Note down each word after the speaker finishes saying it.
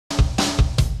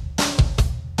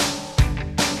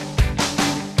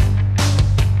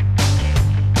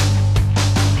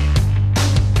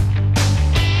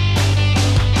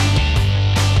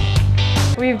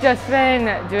We've just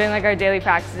been doing like our daily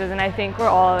practices, and I think we're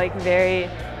all like very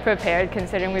prepared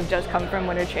considering we've just come from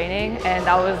winter training, and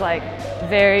that was like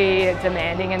very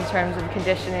demanding in terms of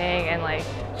conditioning and like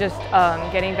just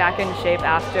getting back in shape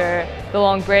after the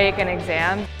long break and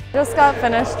exams. Just got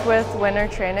finished with winter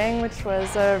training, which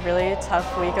was a really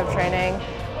tough week of training,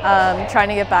 trying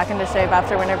to get back into shape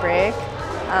after winter break.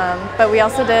 But we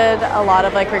also did a lot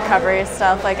of like recovery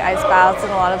stuff, like ice baths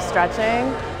and a lot of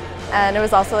stretching. And it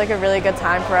was also like a really good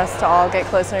time for us to all get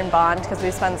closer and bond because we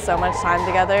spent so much time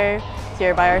together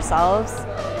here by ourselves.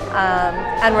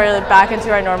 And we're back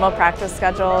into our normal practice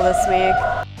schedule this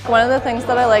week. One of the things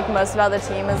that I like most about the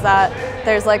team is that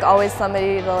there's like always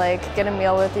somebody to like get a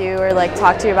meal with you or like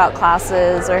talk to you about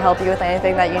classes or help you with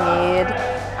anything that you need.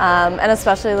 And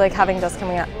especially like having just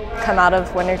come out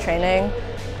of winter training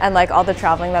and like all the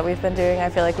traveling that we've been doing, I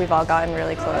feel like we've all gotten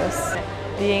really close.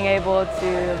 Being able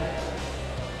to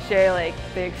share like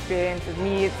the experience of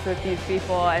meets with these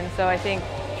people, and so I think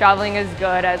traveling is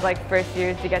good as like first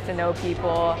years to get to know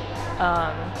people.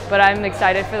 But I'm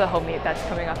excited for the home meet that's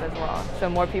coming up as well, so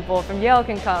more people from Yale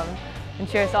can come and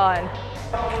cheer us on.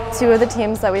 Two of the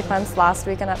teams that we fenced last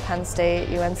weekend at Penn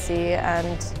State, UNC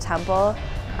and Temple,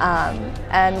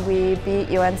 and we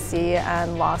beat UNC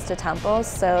and lost to Temple,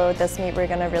 so this meet we're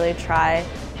going to really try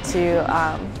to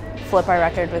flip our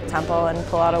record with Temple and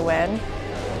pull out a win.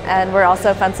 And we're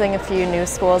also fencing a few new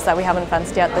schools that we haven't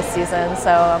fenced yet this season,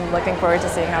 so I'm looking forward to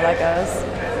seeing how that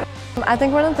goes. I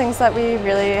think one of the things that we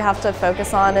really have to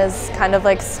focus on is kind of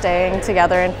like staying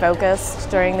together and focused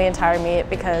during the entire meet,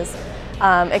 because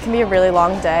it can be a really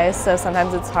long day, so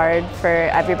sometimes it's hard for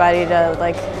everybody to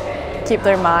like keep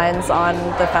their minds on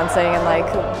the fencing and like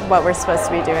what we're supposed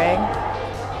to be doing.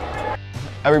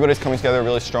 Everybody's coming together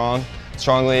really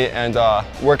strongly and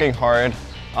working hard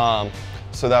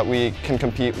so that we can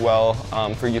compete well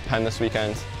for UPenn this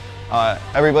weekend.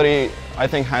 Everybody, I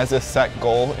think, has this set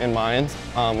goal in mind,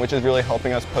 which is really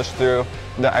helping us push through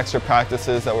the extra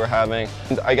practices that we're having.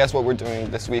 And I guess what we're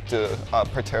doing this week to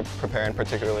prepare, and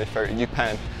particularly for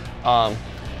UPenn,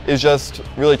 is just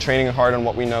really training hard on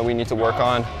what we know we need to work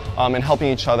on and helping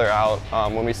each other out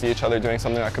when we see each other doing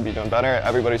something that could be doing better.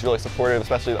 Everybody's really supportive,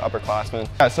 especially the upperclassmen.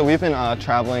 Yeah, so we've been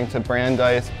traveling to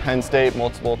Brandeis, Penn State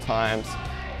multiple times.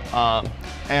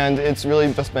 And it's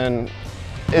really just been,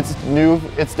 it's new,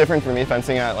 it's different for me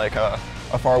fencing at like a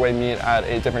faraway meet at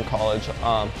a different college.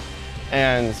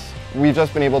 And we've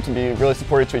just been able to be really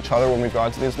supportive to each other when we've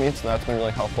gone to these meets, and that's been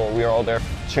really helpful. We are all there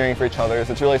cheering for each other.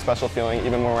 It's really a special feeling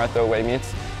even when we're at the away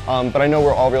meets. But I know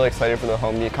we're all really excited for the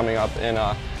home meet coming up in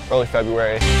early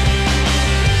February.